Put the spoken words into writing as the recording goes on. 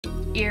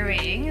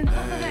earrings.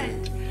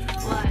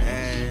 What?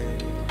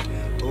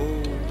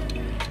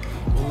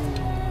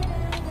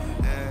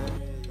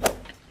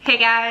 Hey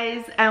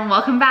guys, and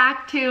welcome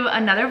back to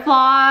another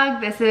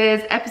vlog. This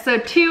is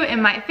episode 2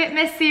 in my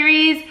fitness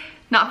series.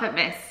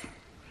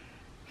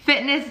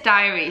 Fitness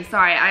diary.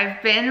 Sorry,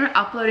 I've been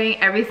uploading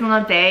every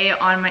single day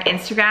on my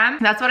Instagram.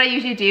 That's what I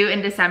usually do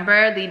in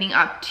December leading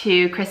up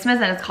to Christmas,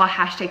 and it's called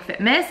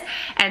 #fitness.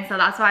 And so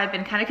that's why I've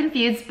been kind of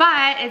confused,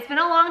 but it's been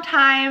a long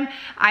time.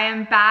 I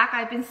am back.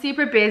 I've been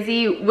super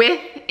busy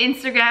with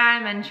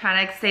Instagram and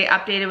trying to stay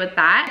updated with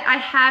that. I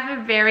have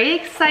a very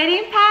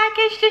exciting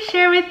package to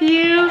share with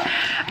you.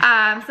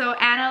 So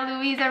Anna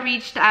Louisa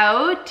reached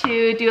out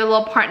to do a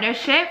little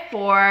partnership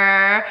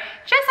for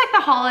just like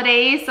the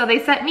holidays. So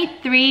they sent me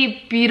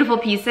 3 beautiful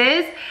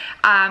pieces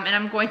and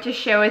I'm going to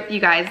share with you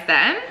guys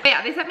them. But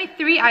yeah, they sent me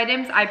 3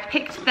 items. I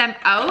picked them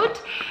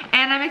out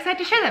and I'm excited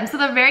to share them. So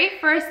the very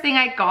first thing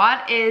I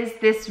got is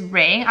this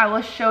ring. I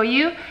will show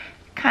you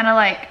kind of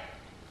like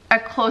a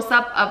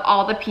close-up of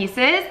all the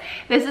pieces.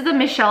 This is a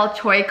Michelle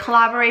Choi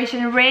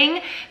collaboration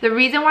ring. The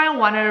reason why I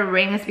wanted a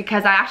ring is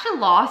because I actually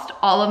lost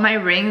all of my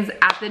rings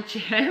at the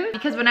gym.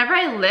 Because whenever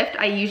I lift,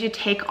 I usually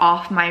take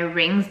off my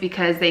rings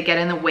because they get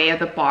in the way of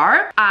the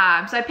bar.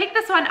 So I picked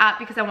this one up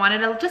because I wanted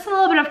just a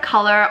little bit of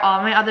color.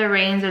 All my other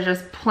rings are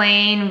just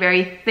plain,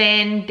 very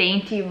thin,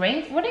 dainty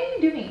rings. What are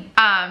you doing?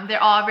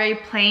 They're all very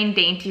plain,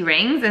 dainty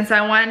rings. And so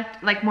I want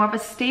like more of a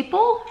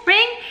staple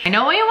ring. I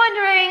know what you're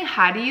wondering,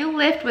 how do you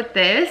lift with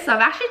this? So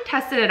I've actually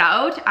tested it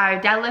out.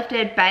 I've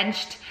deadlifted,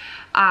 benched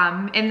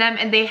in them,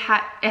 and it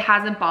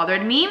hasn't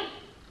bothered me.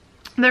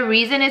 The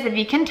reason is, if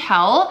you can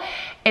tell,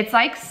 it's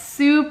like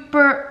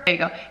super, there you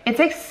go. It's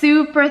like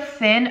super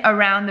thin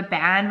around the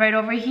band right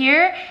over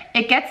here.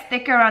 It gets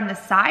thicker on the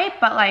side,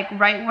 but like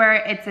right where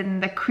it's in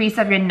the crease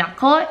of your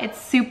knuckle,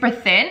 it's super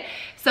thin.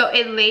 So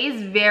it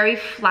lays very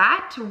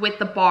flat with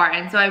the bar,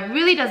 and so it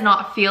really does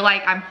not feel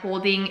like I'm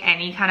holding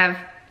any kind of,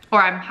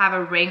 or I have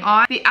a ring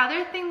on. The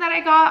other thing that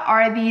I got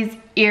are these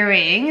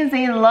earrings.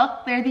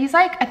 They're these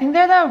like, I think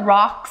they're the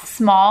Rock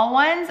small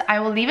ones. I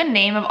will leave a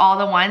name of all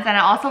the ones, and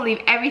I'll also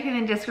leave everything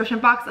in the description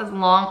box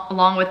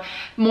along with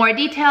more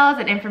details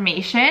and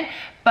information.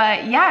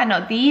 But yeah,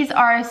 no, these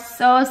are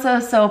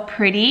so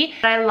pretty.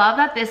 But I love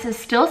that this is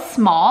still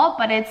small,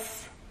 but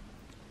it's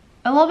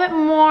a little bit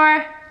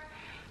more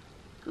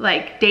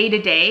like day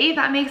to day, if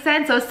that makes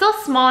sense. So it's still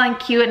small and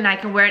cute and I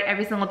can wear it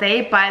every single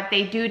day, but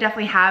they do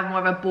definitely have more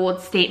of a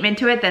bold statement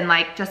to it than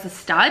like just a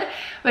stud,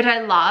 which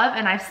I love.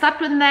 And I've slept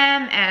with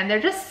them and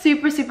they're just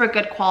super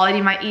good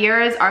quality. My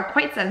ears are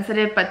quite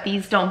sensitive, but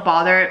these don't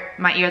bother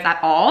my ears at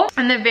all.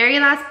 And the very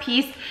last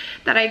piece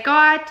that I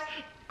got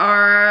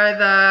are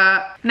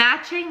the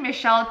matching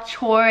Michelle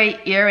Choi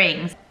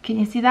earrings. Can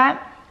you see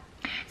that?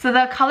 So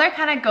the color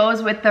kind of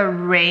goes with the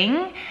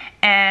ring,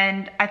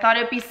 and I thought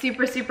it'd be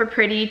super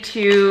pretty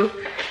to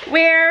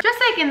wear just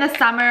like in the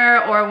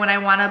summer or when I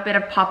want a bit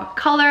of pop of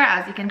color.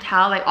 As you can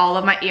tell, like all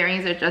of my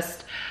earrings are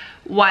just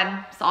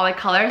one solid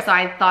color, so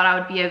I thought I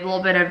would be a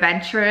little bit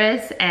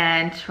adventurous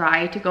and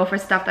try to go for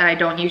stuff that I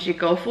don't usually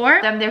go for.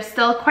 They're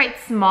still quite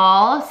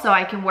small, so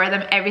I can wear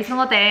them every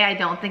single day. I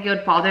don't think it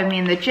would bother me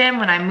in the gym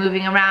when I'm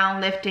moving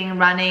around, lifting,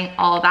 running,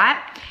 all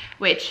that,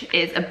 which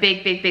is a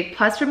big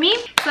plus for me.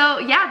 So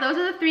yeah, those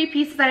are the 3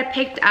 pieces that I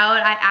picked out.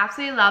 I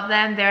absolutely love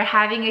them. They're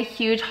having a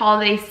huge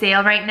holiday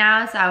sale right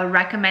now, so I would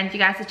recommend you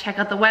guys to check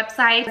out the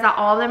website.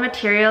 All the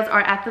materials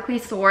are ethically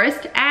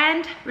sourced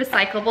and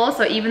recyclable,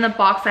 so even the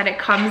box that it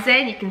comes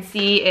in, you can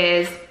see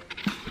is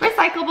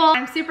recyclable.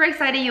 I'm super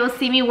excited. You'll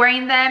see me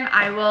wearing them.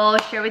 I will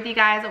share with you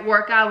guys a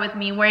workout with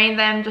me wearing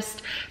them,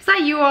 just so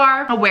that you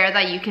are aware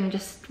that you can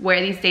just wear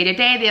these day to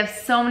day. They have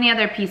so many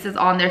other pieces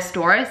on their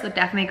store, so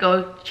definitely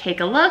go take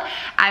a look.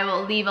 I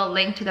will leave a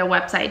link to their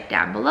website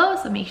down below,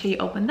 so make sure you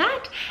open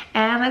that.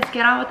 And let's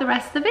get on with the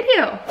rest of the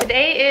video.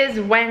 Today is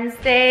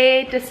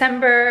Wednesday,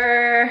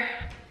 December,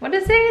 what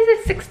is it?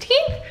 Is it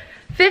 16th?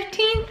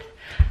 15th?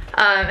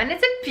 And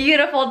it's a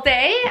beautiful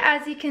day.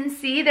 As you can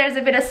see, there's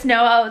a bit of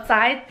snow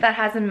outside that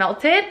hasn't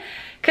melted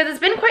because it's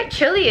been quite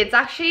chilly. It's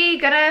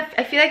actually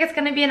I feel like it's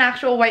gonna be an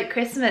actual white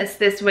Christmas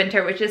this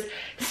winter, which is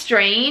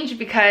strange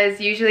because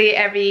usually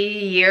every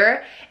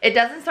year it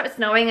doesn't start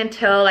snowing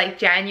until like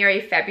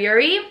January,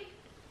 February.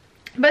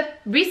 But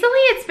recently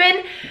it's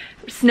been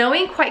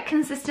snowing quite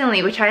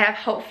consistently, which I have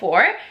hope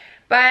for.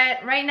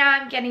 But right now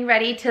I'm getting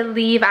ready to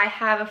leave. I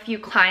have a few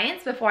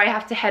clients before I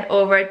have to head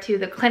over to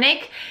the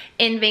clinic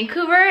in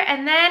Vancouver,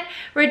 and then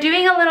we're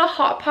doing a little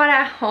hot pot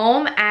at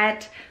home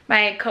at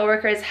my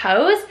coworker's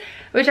house,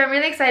 which I'm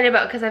really excited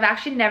about because I've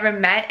actually never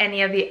met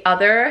any of the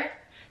other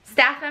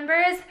staff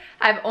members.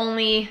 I've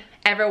only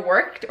ever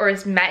worked or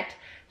met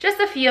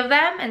just a few of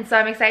them, and so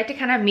I'm excited to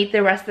kind of meet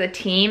the rest of the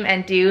team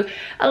and do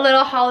a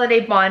little holiday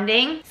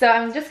bonding. So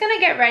I'm just gonna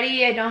get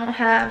ready.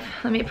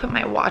 Let me put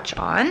my watch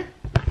on.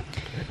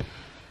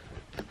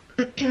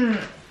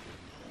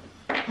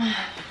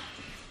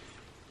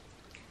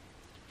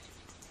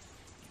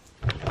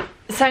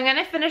 So I'm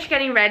gonna finish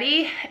getting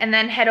ready and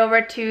then head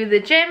over to the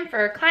gym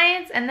for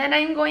clients, and then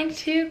I'm going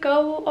to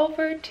go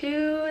over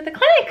to the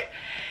clinic.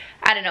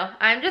 I don't know,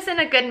 I'm just in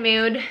a good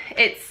mood.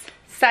 It's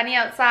sunny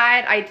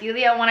outside.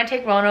 Ideally, I want to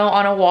take Rono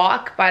on a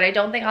walk, but I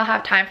don't think I'll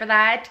have time for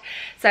that.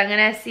 So I'm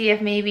gonna see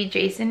if maybe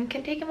Jason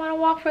can take him on a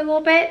walk for a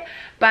little bit.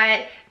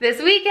 But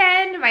this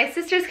weekend, my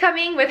sister's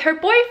coming with her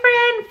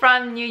boyfriend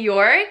from New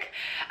York.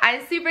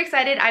 I'm super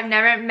excited. I've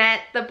never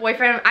met the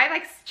boyfriend. I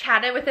like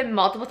chatted with him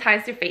multiple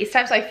times through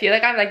FaceTime, so I feel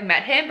like I've like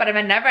met him, but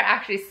I've never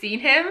actually seen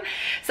him.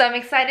 So I'm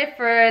excited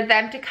for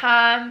them to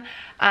come.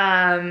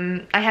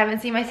 I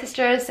haven't seen my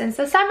sister since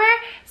the summer,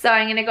 so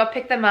I'm gonna go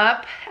pick them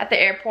up at the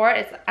airport.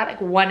 It's at like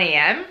 1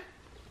 a.m.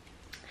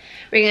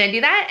 We're gonna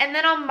do that, and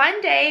then on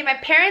Monday, my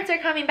parents are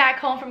coming back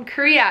home from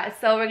Korea,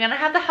 so we're gonna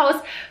have the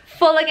house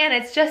full again.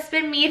 It's just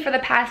been me for the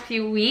past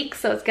few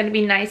weeks, so it's gonna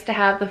be nice to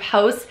have the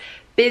house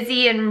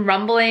busy and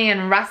rumbling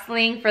and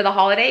rustling for the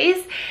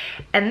holidays.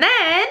 And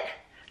then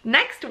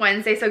next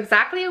Wednesday, so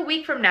exactly a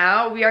week from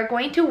now, we are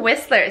going to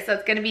Whistler. So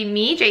it's gonna be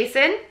me,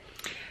 Jason,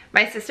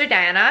 my sister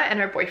Diana and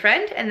her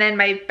boyfriend, and then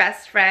my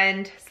best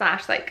friend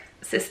slash like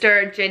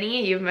sister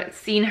Jenny. You've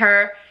seen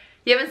her.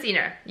 You haven't seen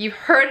her. You've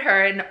heard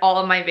her in all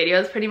of my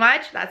videos pretty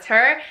much. That's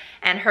her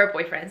and her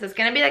boyfriend. So it's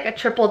gonna be like a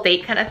triple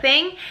date kind of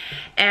thing.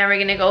 And we're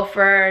gonna go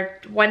for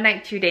 1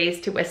 night, 2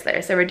 days to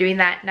Whistler. So we're doing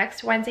that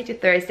next Wednesday to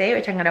Thursday,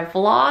 which I'm gonna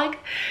vlog.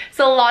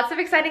 So lots of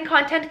exciting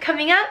content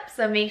coming up.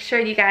 So make sure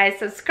you guys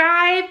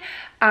subscribe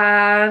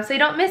so you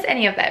don't miss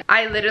any of that.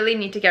 I literally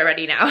need to get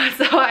ready now.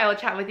 So I will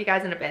chat with you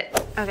guys in a bit.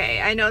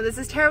 Okay, I know this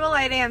is terrible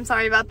lighting. I'm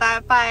sorry about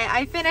that, but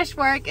I finished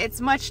work.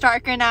 It's much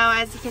darker now,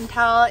 as you can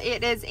tell.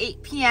 It is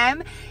 8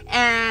 p.m.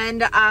 and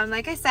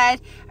like I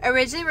said,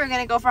 originally we were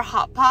gonna go for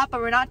hot pot,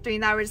 but we're not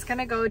doing that. We're just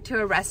gonna go to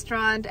a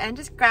restaurant and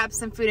just grab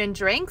some food and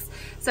drinks.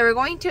 So we're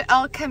going to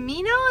El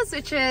Caminos,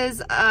 which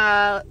is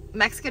a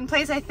Mexican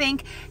place, I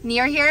think,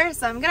 near here.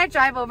 So I'm gonna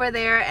drive over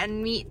there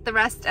and meet the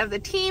rest of the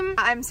team.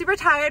 I'm super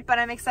tired, but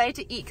I'm excited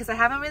to eat because I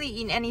haven't really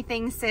eaten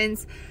anything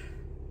since,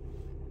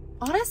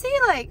 honestly,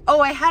 like,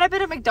 oh, I had a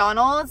bit of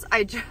McDonald's.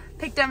 I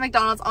picked up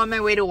McDonald's on my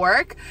way to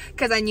work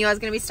because I knew I was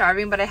gonna be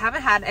starving, but I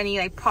haven't had any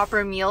like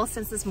proper meal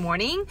since this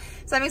morning.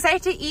 So I'm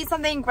excited to eat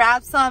something,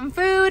 grab some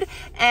food,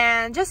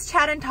 and just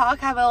chat and talk,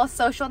 have a little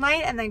social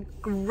night, and then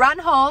run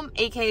home,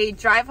 aka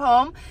drive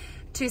home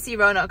to see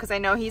Rono, because I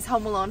know he's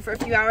home alone for a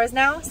few hours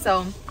now.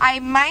 So I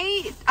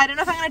don't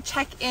know if I'm gonna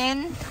check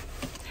in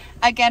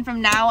again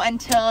from now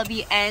until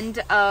the end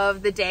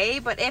of the day,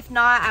 but if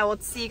not, I will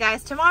see you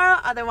guys tomorrow.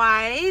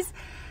 Otherwise,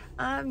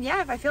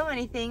 yeah, if I film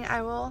anything,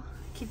 I will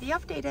keep you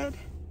updated.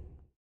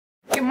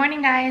 Good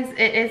morning, guys.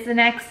 It is the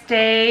next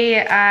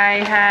day.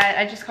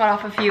 I just got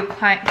off a few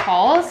client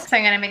calls, so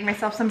I'm gonna make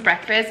myself some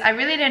breakfast. I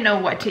really didn't know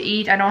what to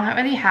eat. I don't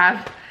really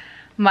have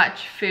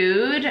much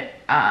food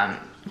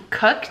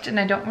cooked, and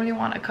I don't really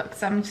want to cook,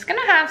 so I'm just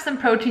gonna have some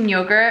protein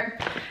yogurt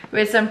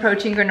with some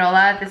protein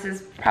granola. This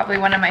is probably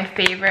one of my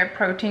favorite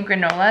protein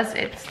granolas.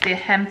 It's the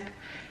hemp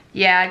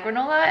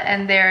granola,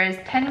 and there's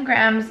 10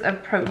 grams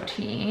of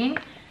protein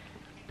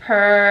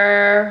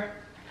per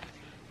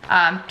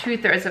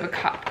 2/3 of a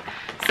cup.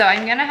 So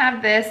I'm gonna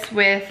have this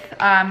with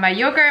my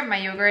yogurt. My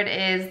yogurt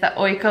is the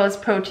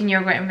Oikos protein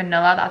yogurt and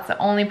vanilla. That's the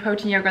only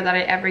protein yogurt that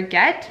I ever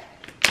get.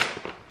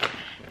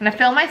 I'm gonna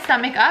fill my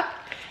stomach up,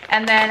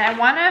 and then I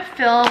wanna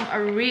film a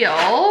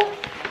reel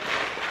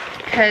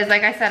because,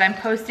 like I said, I'm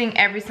posting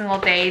every single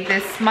day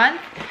this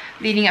month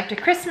leading up to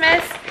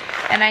Christmas,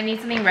 and I need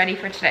something ready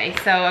for today.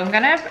 So I'm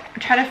gonna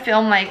try to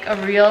film like a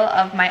reel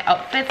of my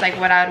outfits, like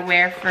what I would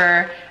wear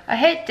for a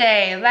hit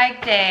day,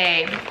 leg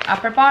day,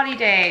 upper body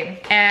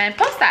day, and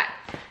post that.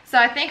 So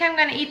I think I'm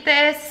gonna eat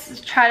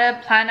this, try to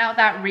plan out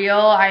that reel.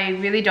 I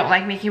really don't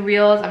like making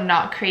reels. I'm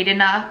not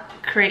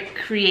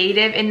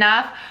creative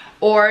enough,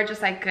 or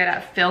just like good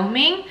at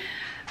filming.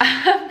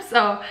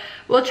 So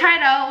we'll try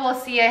it out. We'll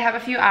see. I have a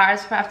few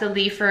hours before I have to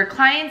leave for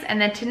clients,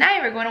 and then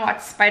tonight we're going to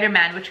watch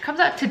Spider-Man, which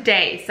comes out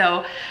today.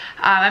 So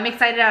I'm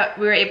excited that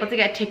we were able to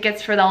get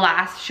tickets for the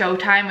last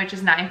showtime, which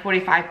is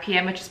 9:45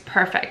 p.m., which is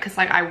perfect because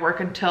like I work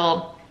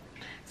until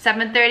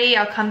 7:30.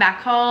 I'll come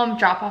back home,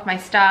 drop off my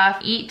stuff,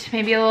 eat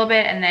maybe a little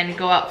bit, and then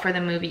go out for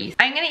the movies.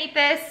 I'm gonna eat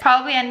this,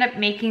 probably end up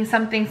making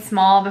something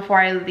small before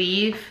I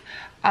leave,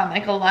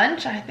 like a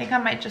lunch. I think I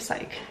might just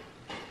like,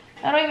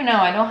 I don't even know.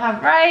 I don't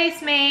have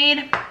rice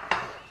made.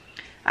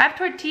 I have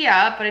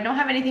tortilla, but I don't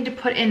have anything to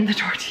put in the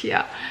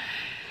tortilla.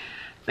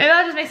 Maybe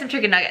I'll just make some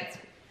chicken nuggets.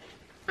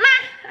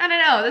 I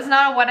don't know. This is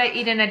not what I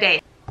eat in a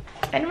day.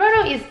 And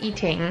Rono is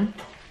eating.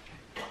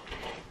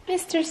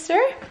 Mr.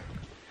 Sir?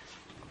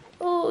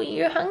 Oh,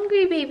 you're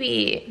hungry,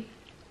 baby.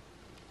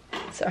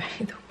 Sorry,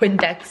 the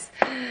Windex.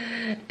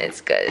 It's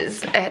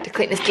because I had to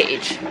clean his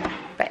cage.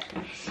 But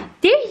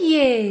there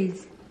he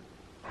is.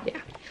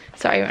 Yeah.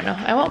 Sorry, Rono.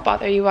 I won't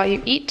bother you while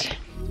you eat.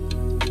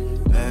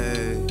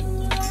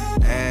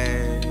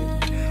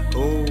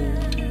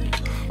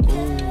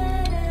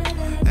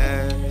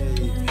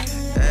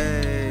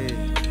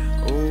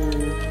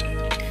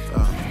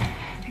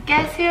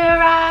 Guess who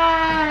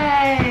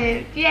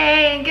arrived?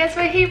 Yay, and guess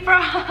what he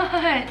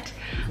brought?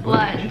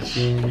 Lunch.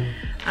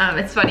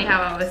 It's funny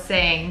how I was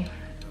saying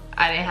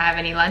I didn't have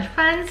any lunch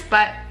plans,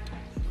 but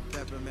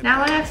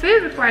now I have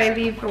food before I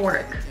leave for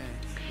work.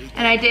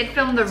 And I did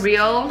film the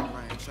reel.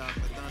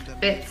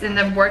 It's in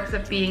the works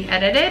of being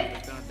edited.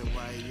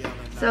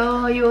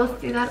 So you will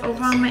see that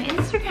over on my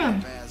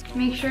Instagram.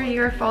 Make sure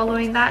you're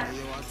following that.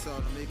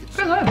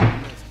 Pretty good.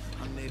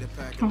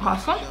 From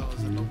Costco.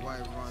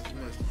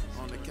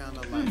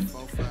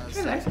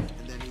 Pretty good.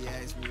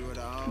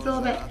 It's a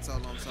little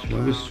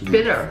bit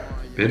bitter.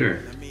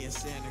 Bitter.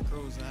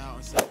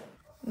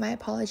 My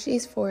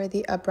apologies for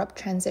the abrupt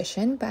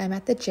transition, but I'm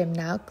at the gym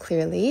now,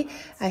 clearly.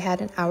 I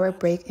had an hour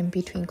break in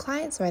between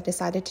clients, so I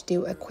decided to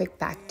do a quick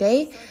back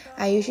day.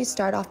 I usually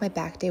start off my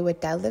back day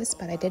with deadlifts,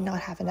 but I did not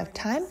have enough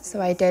time,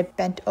 so I did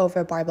bent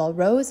over barbell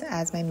rows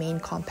as my main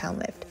compound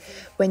lift.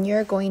 When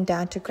you're going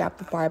down to grab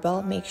the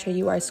barbell, make sure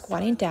you are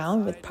squatting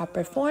down with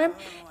proper form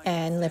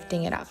and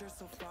lifting it up.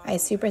 I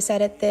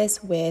supersetted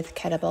this with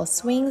kettlebell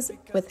swings.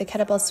 With the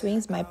kettlebell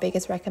swings, my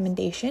biggest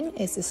recommendation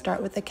is to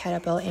start with the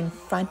kettlebell in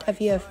front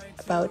of you,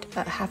 about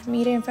a half a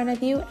meter in front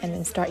of you, and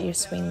then start your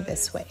swing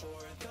this way.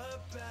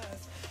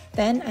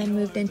 Then I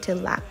moved into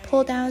lat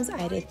pull downs.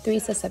 I did 3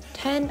 sets of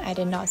 10. I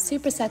did not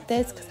superset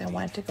this because I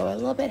wanted to go a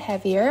little bit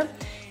heavier.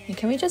 And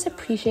can we just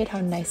appreciate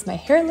how nice my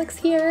hair looks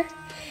here?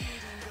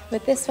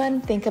 With this one,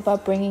 think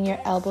about bringing your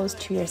elbows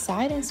to your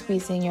side and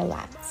squeezing your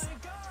lats.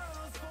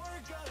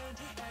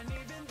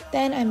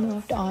 Then I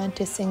moved on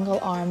to single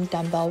arm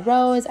dumbbell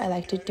rows. I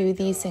like to do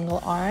these single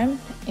arm,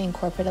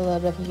 incorporate a little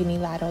bit of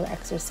unilateral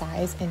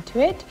exercise into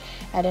it.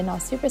 I did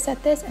not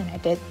superset this, and I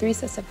did 3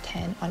 sets of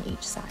 10 on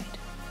each side.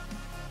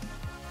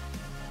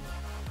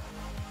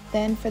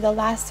 Then for the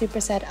last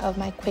superset of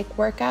my quick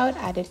workout,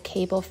 I did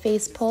cable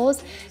face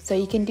pulls. So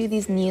you can do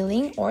these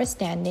kneeling or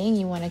standing.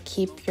 You want to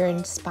keep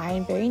your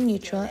spine very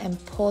neutral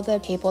and pull the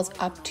cables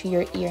up to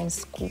your ear and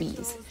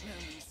squeeze.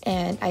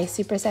 And I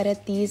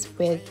supersetted these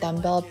with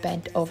dumbbell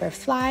bent over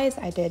flies.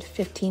 I did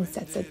 15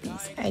 sets of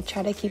these. I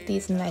try to keep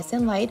these nice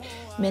and light,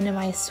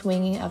 minimize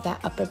swinging of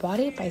that upper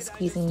body by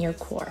squeezing your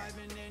core.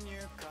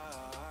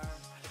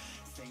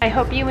 I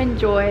hope you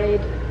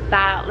enjoyed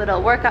that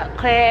little workout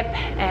clip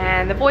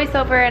and the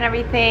voiceover and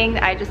everything.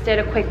 I just did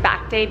a quick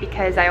back day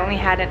because I only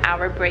had an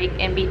hour break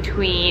in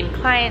between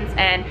clients,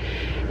 and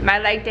my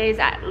leg days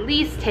at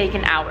least take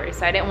an hour,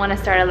 so I didn't want to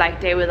start a leg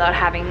day without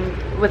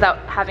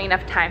having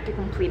enough time to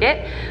complete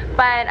it.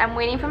 But I'm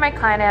waiting for my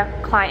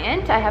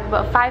client. I have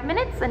about 5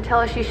 minutes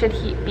until she should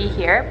be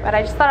here, but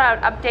I just thought I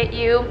would update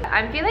you.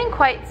 I'm feeling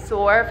quite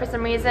sore for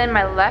some reason.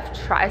 My left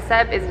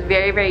tricep is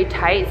very, very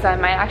tight, so I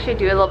might actually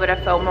do a little bit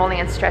of foam rolling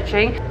and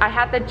stretching. I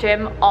had the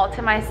gym all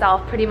to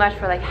myself pretty much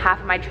for like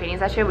half of my training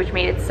session, which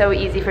made it so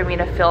easy for me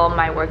to film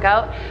my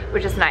workout,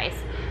 which is nice.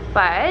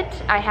 But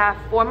I have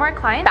 4 more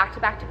clients back to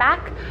back to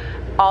back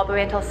all the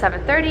way until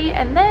 7:30,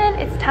 and then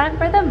it's time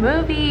for the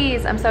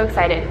movies. I'm so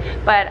excited.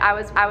 But I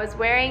was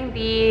wearing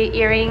the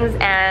earrings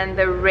and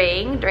the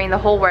ring during the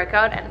whole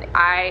workout, and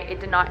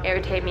it did not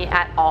irritate me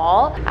at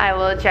all. I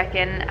will check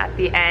in at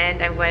the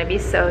end. I'm going to be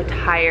so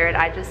tired.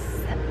 I just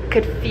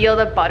could feel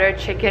the butter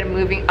chicken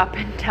moving up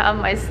and down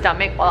my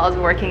stomach while I was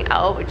working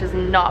out, which is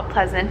not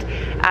pleasant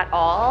at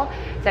all.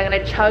 So I'm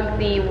gonna chug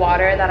the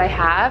water that I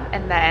have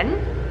and then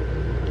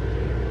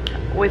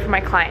wait for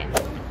my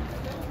client.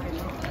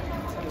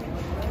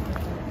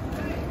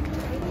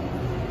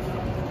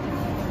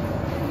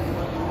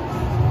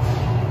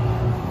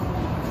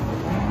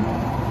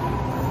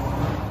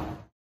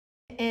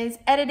 Is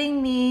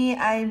editing me.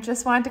 I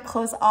just wanted to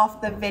close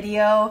off the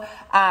video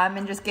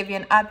and just give you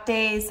an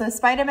update. So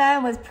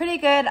Spider-Man was pretty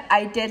good.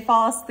 I did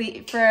fall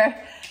asleep for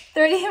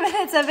 30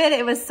 minutes of it.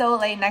 It was so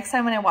late. Next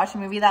time when I watch a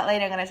movie that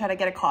late, I'm gonna try to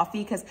get a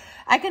coffee because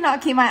I could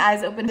not keep my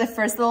eyes open the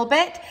first little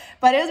bit.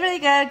 But it was really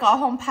good. Got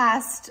home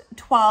past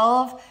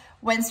 12.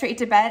 Went straight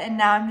to bed, and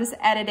now I'm just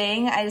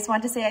editing. I just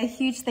want to say a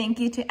huge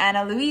thank you to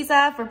Anna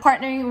Luisa for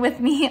partnering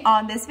with me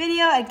on this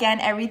video. Again,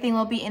 everything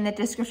will be in the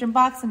description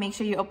box, so make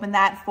sure you open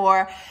that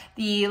for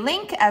the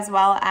link as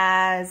well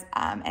as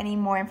any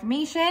more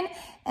information.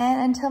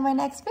 And until my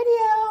next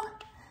video,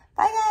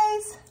 bye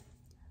guys.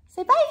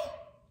 Say bye.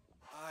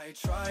 I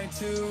try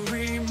to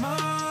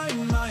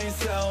remind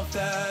myself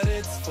that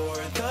it's for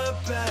the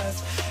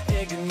best.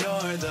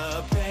 Ignore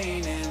the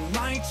pain in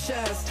my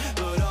chest.